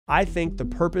I think the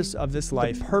purpose of this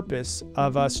life, the purpose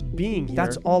of us being here,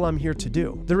 that's all I'm here to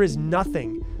do. There is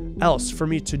nothing else for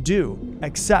me to do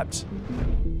except.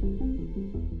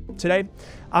 Today,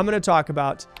 I'm going to talk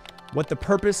about what the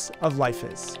purpose of life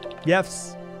is.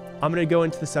 Yes, I'm going to go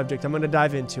into the subject. I'm going to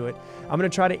dive into it. I'm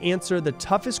going to try to answer the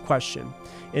toughest question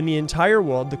in the entire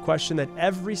world, the question that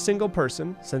every single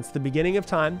person since the beginning of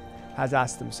time has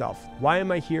asked themselves. Why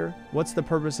am I here? What's the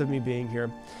purpose of me being here?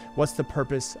 What's the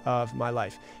purpose of my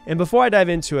life? And before I dive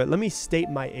into it, let me state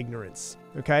my ignorance,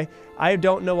 okay? I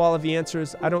don't know all of the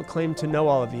answers. I don't claim to know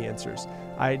all of the answers.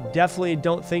 I definitely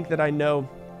don't think that I know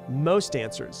most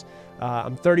answers.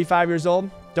 I'm 35 years old,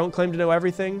 don't claim to know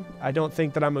everything. I don't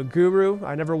think that I'm a guru.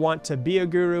 I never want to be a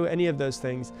guru, any of those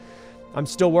things. I'm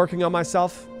still working on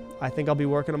myself. I think I'll be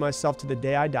working on myself to the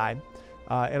day I die.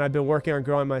 And I've been working on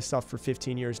growing myself for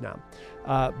 15 years now.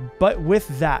 But with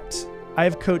that, I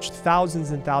have coached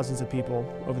thousands and thousands of people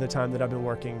over the time that I've been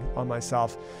working on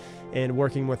myself and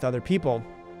working with other people.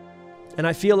 And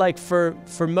I feel like for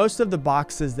most of the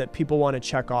boxes that people want to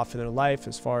check off in their life,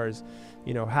 as far as,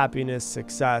 you know, happiness,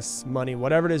 success, money,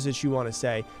 whatever it is that you want to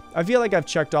say, I feel like I've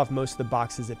checked off most of the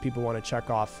boxes that people want to check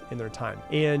off in their time.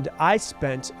 And I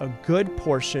spent a good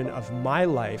portion of my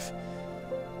life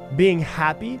being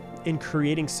happy in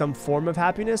creating some form of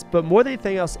happiness, but more than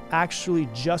anything else, actually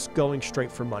just going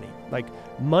straight for money. Like,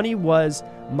 money was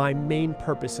my main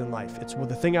purpose in life. It's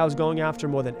the thing I was going after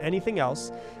more than anything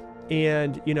else.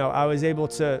 And, you know, I was able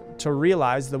to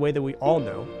realize the way that we all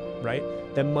know, right,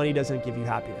 that money doesn't give you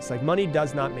happiness. Like, money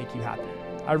does not make you happy.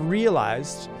 I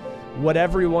realized what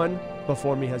everyone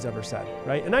before me has ever said,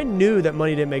 right? And I knew that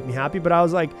money didn't make me happy, but I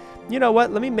was like, you know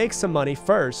what, let me make some money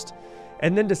first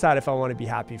and then decide if I want to be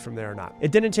happy from there or not.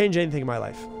 It didn't change anything in my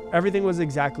life. Everything was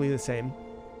exactly the same.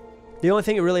 The only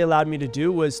thing it really allowed me to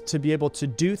do was to be able to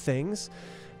do things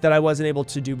that I wasn't able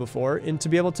to do before, and to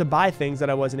be able to buy things that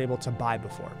I wasn't able to buy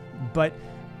before. But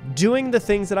doing the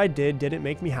things that I didn't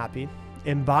make me happy,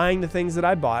 and buying the things that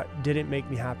I bought didn't make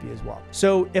me happy as well.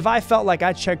 So if I felt like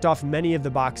I checked off many of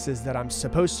the boxes that I'm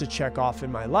supposed to check off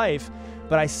in my life,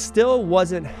 but I still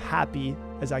wasn't happy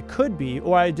as I could be,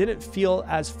 or I didn't feel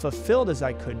as fulfilled as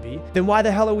I could be, then why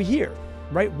the hell are we here?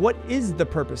 Right? What is the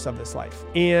purpose of this life?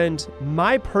 And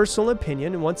my personal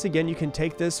opinion, and once again, you can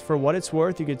take this for what it's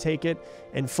worth. You can take it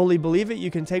and fully believe it.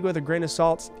 You can take it with a grain of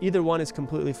salt. Either one is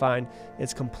completely fine.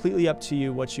 It's completely up to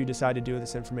you what you decide to do with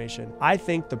this information. I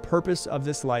think the purpose of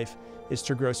this life is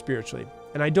to grow spiritually.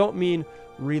 And I don't mean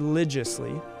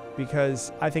religiously,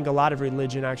 because I think a lot of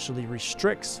religion actually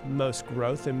restricts most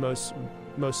growth and most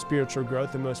spiritual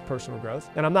growth and most personal growth.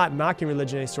 And I'm not knocking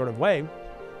religion in any sort of way.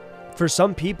 For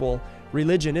some people,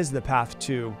 religion is the path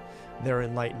to their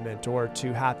enlightenment or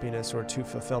to happiness or to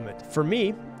fulfillment. For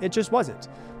me, it just wasn't.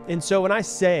 And so when I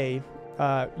say,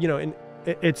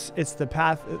 it's the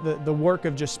path, the work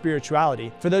of just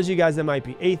spirituality. For those of you guys that might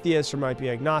be atheists or might be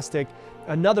agnostic,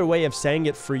 another way of saying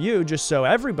it for you, just so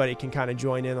everybody can kind of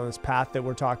join in on this path that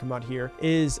we're talking about here,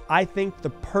 is I think the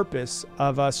purpose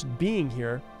of us being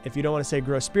here, if you don't want to say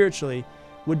grow spiritually,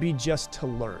 would be just to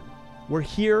learn. We're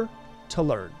here to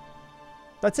learn.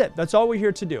 That's it. That's all we're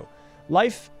here to do.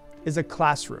 Life is a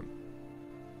classroom.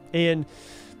 And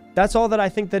that's all that I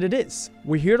think that it is.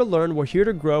 We're here to learn. We're here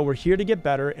to grow. We're here to get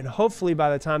better. And hopefully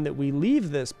by the time that we leave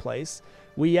this place,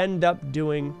 we end up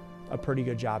doing a pretty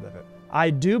good job of it. I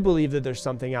do believe that there's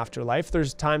something after life.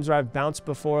 There's times where I've bounced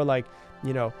before, like,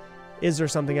 you know, is there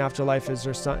something after life? Is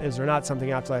there not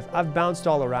something after life? I've bounced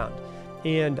all around.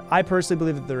 And I personally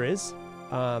believe that there is.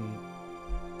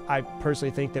 I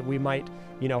personally think that we might,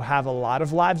 you know, have a lot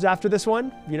of lives after this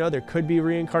one. You know, there could be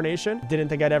reincarnation. Didn't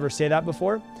think I'd ever say that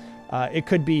before. It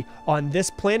could be on this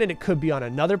planet. It could be on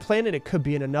another planet. It could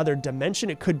be in another dimension.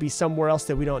 It could be somewhere else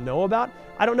that we don't know about.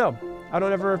 I don't know.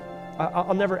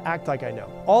 I'll never act like I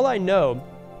know. All I know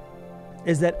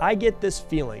is that I get this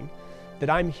feeling that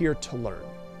I'm here to learn.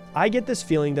 I get this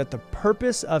feeling that the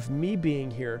purpose of me being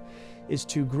here is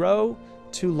to grow,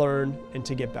 to learn, and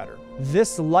to get better.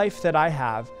 This life that I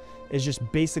have is just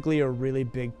basically a really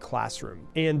big classroom.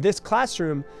 And this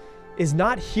classroom is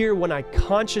not here when I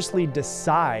consciously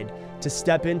decide to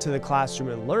step into the classroom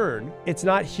and learn. It's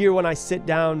not here when I sit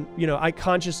down, you know, I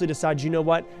consciously decide, you know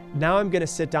what, now I'm gonna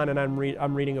sit down and I'm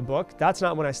reading a book. That's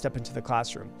not when I step into the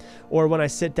classroom. Or when I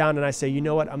sit down and I say, you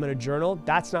know what, I'm gonna journal.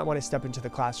 That's not when I step into the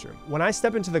classroom. When I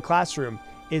step into the classroom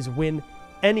is when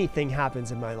anything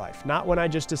happens in my life. Not when I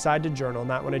just decide to journal,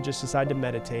 not when I just decide to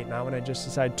meditate, not when I just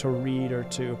decide to read or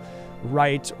to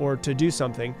write or to do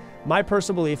something. My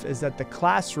personal belief is that the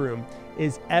classroom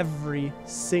is every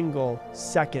single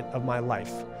second of my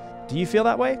life. Do you feel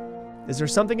that way? Is there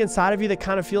something inside of you that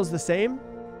kind of feels the same?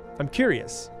 I'm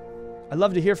curious. I'd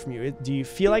love to hear from you. Do you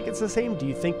feel like it's the same? Do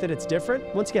you think that it's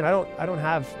different? Once again, I don't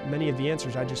have many of the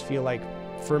answers. I just feel like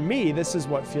for me, this is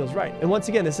what feels right. And once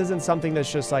again, this isn't something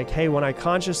that's just like, hey, when I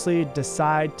consciously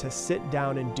decide to sit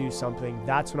down and do something,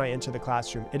 that's when I enter the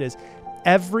classroom. It is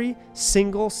every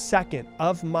single second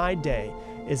of my day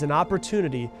is an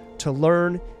opportunity to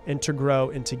learn and to grow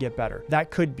and to get better.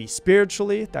 That could be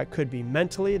spiritually, that could be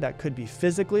mentally, that could be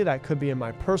physically, that could be in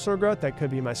my personal growth, that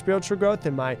could be my spiritual growth,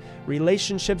 in my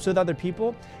relationships with other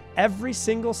people. Every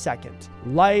single second,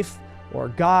 life or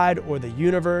God or the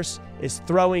universe is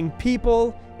throwing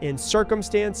people in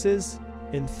circumstances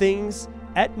and things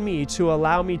at me to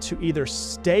allow me to either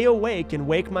stay awake and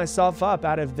wake myself up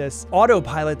out of this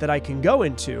autopilot that I can go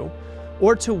into,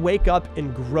 or to wake up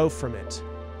and grow from it.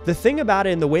 The thing about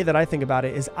it and the way that I think about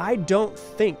it is I don't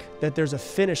think that there's a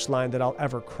finish line that I'll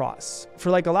ever cross. For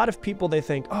like a lot of people, they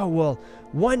think, oh, well,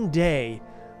 one day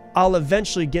I'll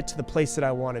eventually get to the place that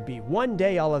I want to be. One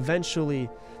day I'll eventually,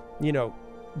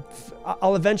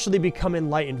 I'll eventually become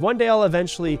enlightened. One day I'll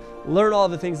eventually learn all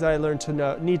the things that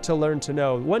I need to learn to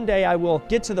know. One day I will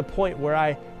get to the point where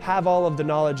I have all of the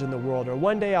knowledge in the world, or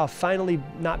one day I'll finally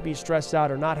not be stressed out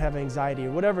or not have anxiety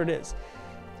or whatever it is.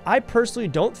 I personally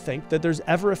don't think that there's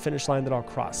ever a finish line that I'll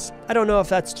cross. I don't know if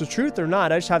that's the truth or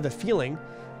not. I just have the feeling,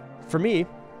 for me,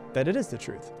 that it is the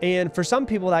truth. And for some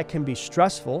people that can be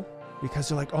stressful, because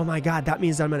they're like, oh my God, that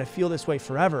means I'm going to feel this way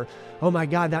forever. Oh my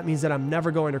God, that means that I'm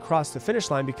never going to cross the finish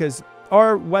line, because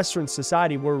our Western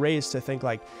society, we're raised to think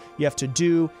like you have to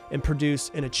do and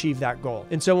produce and achieve that goal.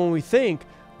 And so when we think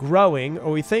growing,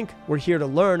 or we think we're here to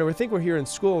learn, or we think we're here in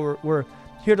school, we're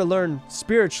here to learn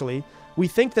spiritually, we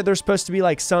think that there's supposed to be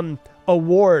like some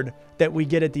award that we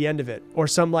get at the end of it, or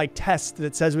some like test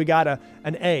that says we got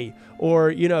an A,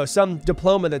 or some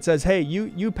diploma that says, hey,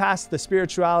 you passed the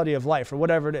spirituality of life, or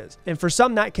whatever it is. And for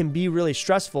some, that can be really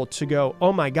stressful to go,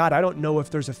 oh my God, I don't know if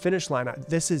there's a finish line.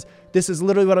 This is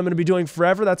literally what I'm going to be doing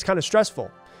forever. That's kind of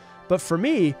stressful. But for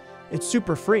me, it's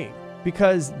super freeing,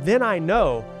 because then I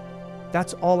know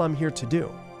that's all I'm here to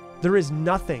do. There is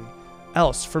nothing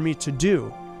else for me to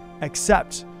do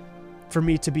except for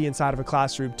me to be inside of a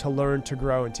classroom, to learn, to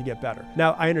grow, and to get better.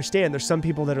 Now, I understand there's some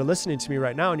people that are listening to me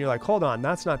right now and you're like, hold on,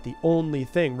 that's not the only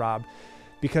thing, Rob,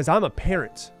 because I'm a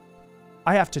parent.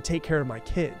 I have to take care of my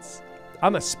kids.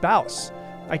 I'm a spouse.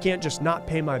 I can't just not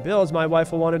pay my bills. My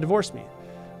wife will want to divorce me.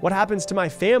 What happens to my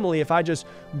family if I just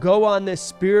go on this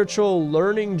spiritual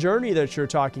learning journey that you're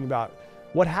talking about?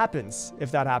 What happens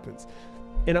if that happens?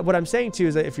 And what I'm saying to you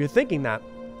is that if you're thinking that,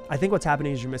 I think what's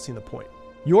happening is you're missing the point.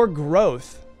 Your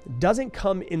growth doesn't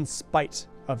come in spite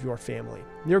of your family.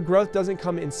 Your growth doesn't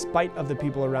come in spite of the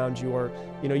people around you, or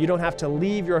you don't have to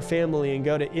leave your family and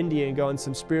go to India and go on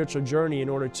some spiritual journey in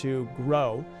order to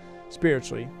grow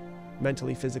spiritually,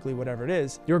 mentally, physically, whatever it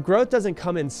is. Your growth doesn't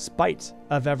come in spite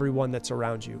of everyone that's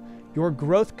around you. Your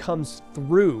growth comes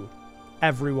through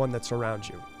everyone that's around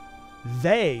you.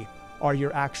 They are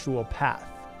your actual path.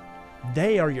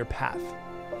 They are your path.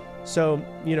 So,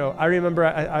 I remember,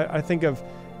 I think of,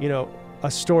 a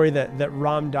story that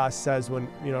Ram Dass says when,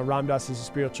 Ram Dass is a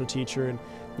spiritual teacher, and,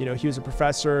 he was a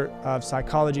professor of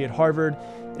psychology at Harvard.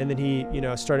 And then he,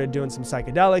 started doing some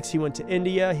psychedelics. He went to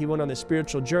India. He went on this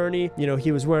spiritual journey.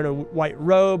 He was wearing a white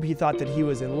robe. He thought that he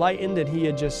was enlightened, and he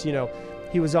had just,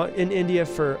 he was in India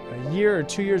for a year or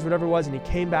 2 years, whatever it was. And he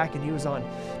came back and he was on,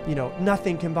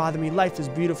 nothing can bother me. Life is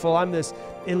beautiful. I'm this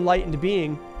enlightened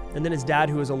being. And then his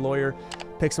dad, who was a lawyer,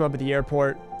 picks him up at the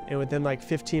airport. And within like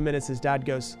 15 minutes, his dad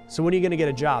goes, so when are you going to get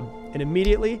a job? And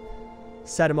immediately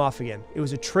set him off again. It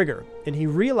was a trigger. And he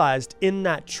realized in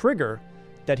that trigger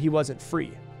that he wasn't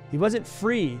free. He wasn't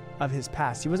free of his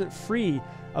past. He wasn't free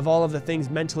of all of the things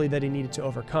mentally that he needed to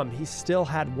overcome. He still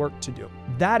had work to do.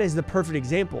 That is the perfect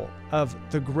example of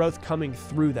the growth coming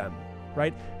through them,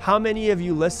 right? How many of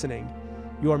you listening,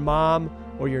 your mom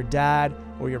or your dad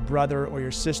or your brother or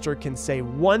your sister can say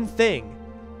one thing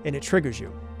and it triggers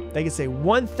you? They can say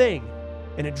one thing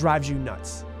and it drives you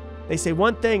nuts. They say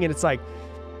one thing and it's like,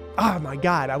 oh my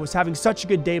God, I was having such a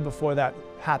good day before that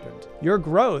happened. Your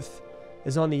growth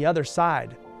is on the other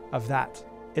side of that.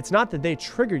 It's not that they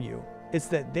trigger you. It's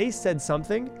that they said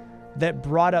something that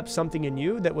brought up something in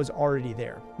you that was already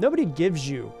there. Nobody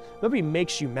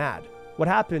makes you mad. What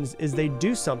happens is they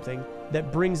do something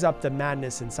that brings up the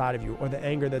madness inside of you, or the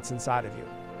anger that's inside of you.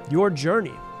 Your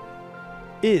journey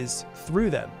is through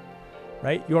them,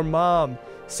 right? Your mom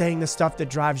saying the stuff that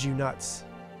drives you nuts.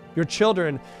 Your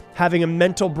children having a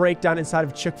mental breakdown inside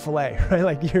of Chick-fil-A, right?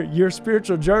 Like your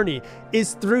spiritual journey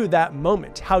is through that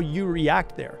moment, how you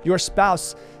react there. Your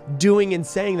spouse doing and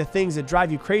saying the things that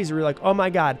drive you crazy. You're like, oh my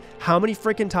God, how many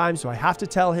freaking times do I have to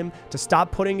tell him to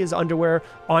stop putting his underwear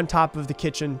on top of the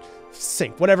kitchen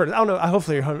sink? Whatever. I don't know.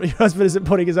 Hopefully your husband isn't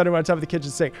putting his underwear on top of the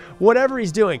kitchen sink. Whatever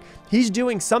he's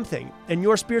doing something. And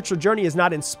your spiritual journey is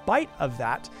not in spite of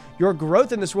that. Your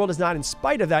growth in this world is not in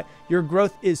spite of that. Your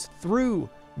growth is through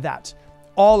that.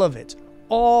 All of it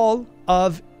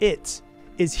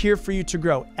is here for you to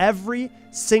grow. Every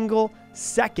single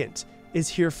second is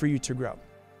here for you to grow.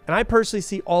 And I personally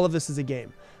see all of this as a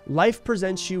game. Life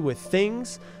presents you with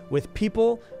things, with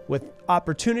people, with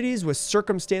opportunities, with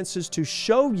circumstances to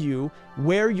show you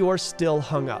where you're still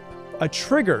hung up. A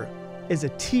trigger is a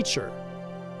teacher.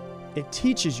 It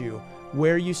teaches you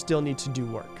where you still need to do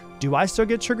work. Do I still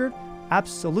get triggered?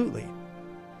 Absolutely.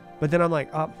 But then I'm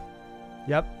like, oh,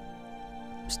 yep,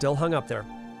 still hung up there.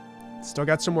 Still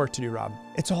got some work to do, Rob.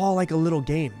 It's all like a little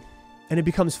game. And it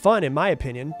becomes fun, in my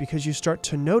opinion, because you start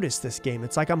to notice this game.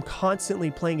 It's like I'm constantly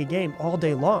playing a game all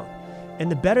day long. And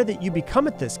the better that you become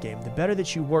at this game, the better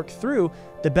that you work through,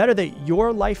 the better that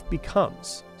your life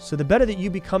becomes. So the better that you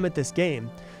become at this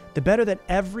game, the better that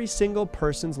every single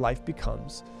person's life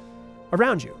becomes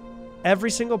around you.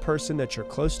 Every single person that you're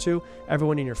close to,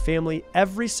 everyone in your family,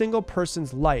 every single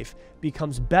person's life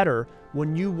becomes better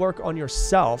when you work on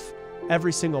yourself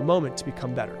every single moment to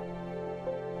become better.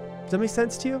 Does that make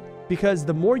sense to you? Because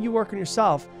the more you work on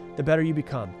yourself, the better you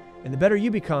become. And the better you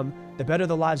become, the better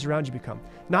the lives around you become.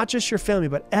 Not just your family,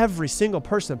 but every single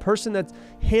person, the person that's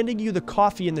handing you the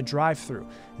coffee in the drive-thru.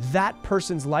 That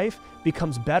person's life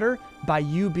becomes better by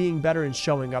you being better and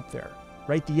showing up there,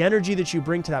 right? The energy that you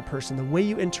bring to that person, the way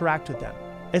you interact with them,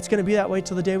 it's going to be that way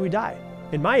till the day we die.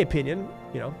 In my opinion,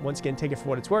 once again, take it for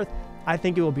what it's worth, I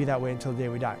think it will be that way until the day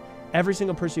we die. Every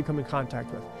single person you come in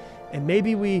contact with. And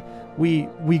maybe we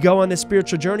go on this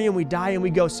spiritual journey and we die and we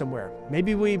go somewhere.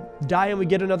 Maybe we die and we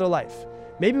get another life.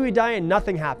 Maybe we die and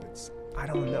nothing happens. I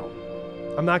don't know.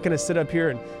 I'm not going to sit up here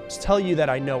and just tell you that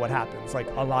I know what happens, like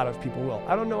a lot of people will.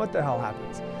 I don't know what the hell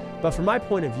happens. But from my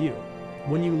point of view,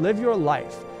 when you live your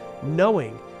life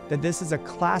knowing that this is a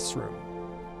classroom,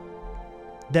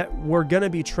 that we're going to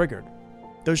be triggered.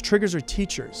 Those triggers are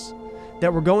teachers.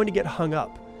 That we're going to get hung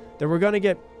up. That we're going to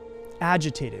get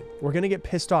agitated. We're going to get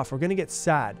pissed off. We're going to get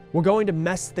sad. We're going to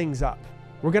mess things up.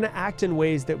 We're going to act in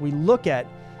ways that we look at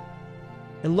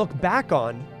and look back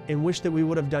on and wish that we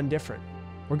would have done different.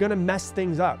 We're going to mess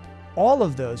things up. All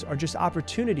of those are just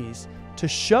opportunities to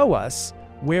show us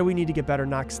where we need to get better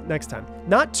next time.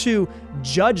 Not to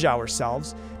judge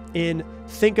ourselves and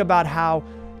think about how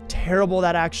terrible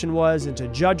that action was and to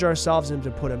judge ourselves and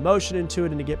to put emotion into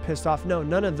it and to get pissed off. No,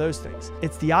 none of those things.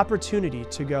 It's the opportunity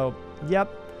to go,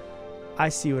 yep, I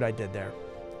see what I did there.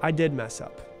 I did mess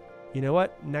up. You know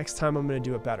what? Next time I'm going to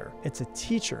do it better. It's a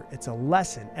teacher. It's a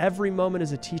lesson. Every moment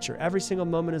is a teacher. Every single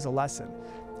moment is a lesson.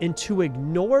 And to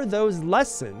ignore those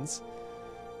lessons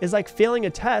is like failing a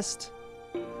test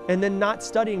and then not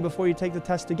studying before you take the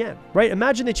test again, right?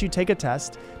 Imagine that you take a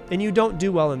test and you don't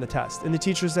do well in the test. And the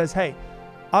teacher says, hey,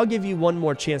 I'll give you one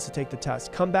more chance to take the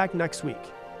test. Come back next week.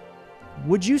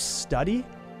 Would you study?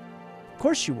 Of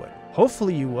course you would.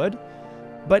 Hopefully you would.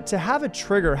 But to have a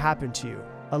trigger happen to you,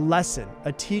 a lesson,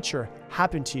 a teacher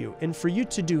happen to you, and for you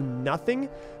to do nothing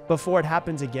before it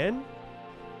happens again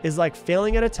is like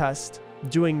failing at a test,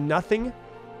 doing nothing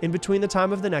in between the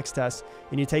time of the next test,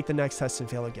 and you take the next test and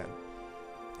fail again.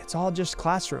 It's all just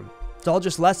classroom. It's all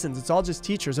just lessons. It's all just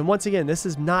teachers. And once again, this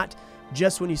is not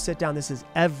just when you sit down. This is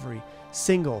every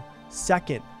single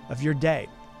second of your day.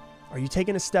 Are you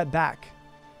taking a step back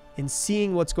and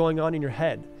seeing what's going on in your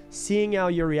head? Seeing how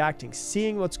you're reacting,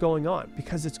 seeing what's going on,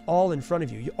 because it's all in front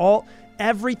of you.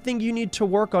 Everything you need to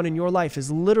work on in your life is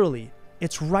literally,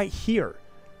 it's right here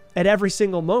at every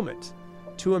single moment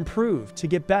to improve, to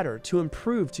get better, to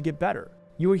improve, to get better.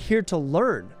 You are here to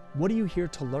learn. What are you here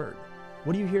to learn?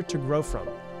 What are you here to grow from?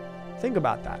 Think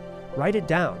about that. Write it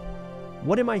down.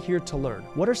 What am I here to learn?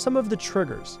 What are some of the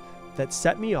triggers that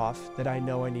set me off that I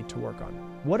know I need to work on?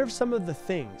 What are some of the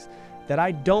things that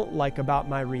I don't like about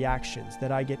my reactions,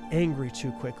 that I get angry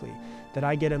too quickly, that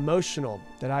I get emotional,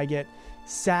 that I get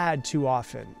sad too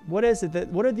often? What is it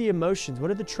what are the emotions? What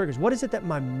are the triggers? What is it that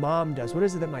my mom does? What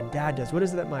is it that my dad does? What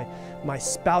is it that my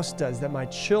spouse does, that my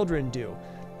children do?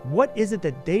 What is it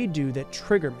that they do that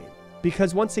trigger me?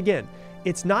 Because once again,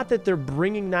 it's not that they're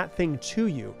bringing that thing to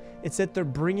you, it's that they're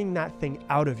bringing that thing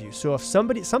out of you. So if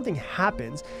something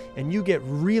happens and you get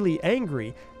really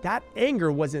angry, that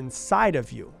anger was inside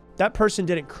of you. That person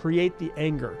didn't create the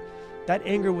anger. That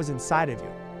anger was inside of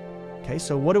you. Okay,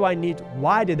 so what do I need?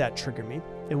 Why did that trigger me?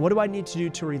 And what do I need to do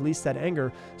to release that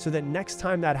anger so that next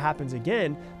time that happens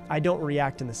again, I don't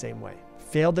react in the same way?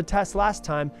 Failed the test last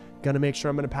time, gonna make sure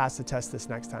I'm gonna pass the test this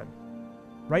next time,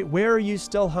 right? Where are you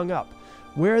still hung up?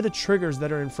 Where are the triggers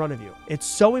that are in front of you? It's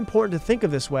so important to think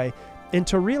of this way and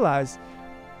to realize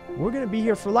we're gonna be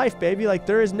here for life, baby. Like,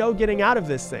 there is no getting out of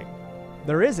this thing.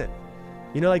 There isn't.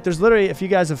 You know, like, there's literally, if you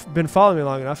guys have been following me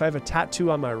long enough, I have a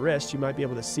tattoo on my wrist. You might be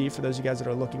able to see for those of you guys that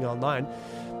are looking online.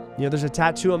 You know, there's a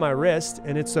tattoo on my wrist,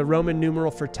 and it's a Roman numeral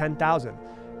for 10,000,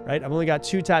 right? I've only got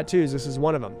 2 tattoos. This is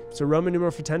one of them. It's a Roman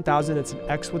numeral for 10,000. It's an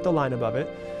X with the line above it.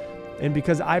 And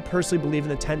because I personally believe in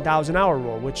the 10,000 hour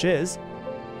rule, which is,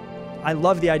 I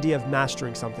love the idea of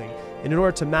mastering something. And in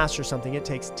order to master something, it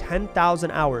takes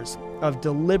 10,000 hours of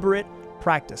deliberate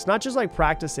practice. Not just like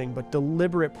practicing, but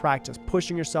deliberate practice,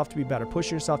 pushing yourself to be better,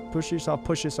 push yourself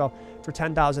for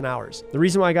 10,000 hours. The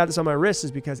reason why I got this on my wrist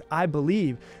is because I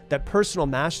believe that personal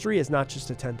mastery is not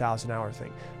just a 10,000 hour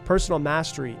thing. Personal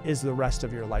mastery is the rest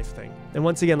of your life thing. And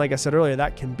once again, like I said earlier,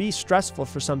 that can be stressful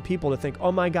for some people to think,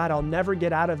 oh my God, I'll never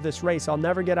get out of this race. I'll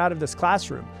never get out of this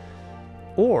classroom.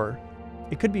 Or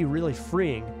it could be really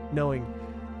freeing knowing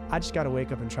I just got to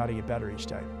wake up and try to get better each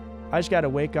day. I just got to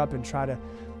wake up and try to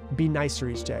be nicer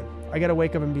each day. I got to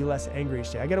wake up and be less angry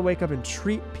each day. I got to wake up and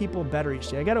treat people better each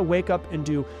day. I got to wake up and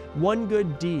do one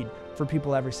good deed for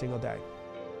people every single day.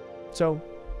 So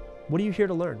what are you here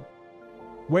to learn?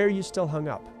 Where are you still hung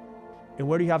up? And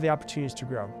where do you have the opportunities to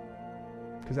grow?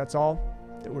 Because that's all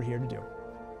that we're here to do.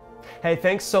 Hey,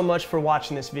 thanks so much for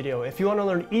watching this video. If you want to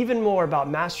learn even more about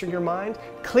mastering your mind,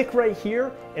 click right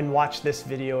here and watch this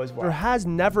video as well. There has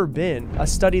never been a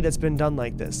study that's been done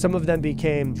like this. Some of them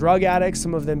became drug addicts,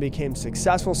 some of them became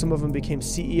successful, some of them became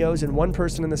CEOs, and one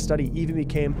person in the study even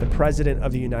became the president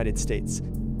of the United States.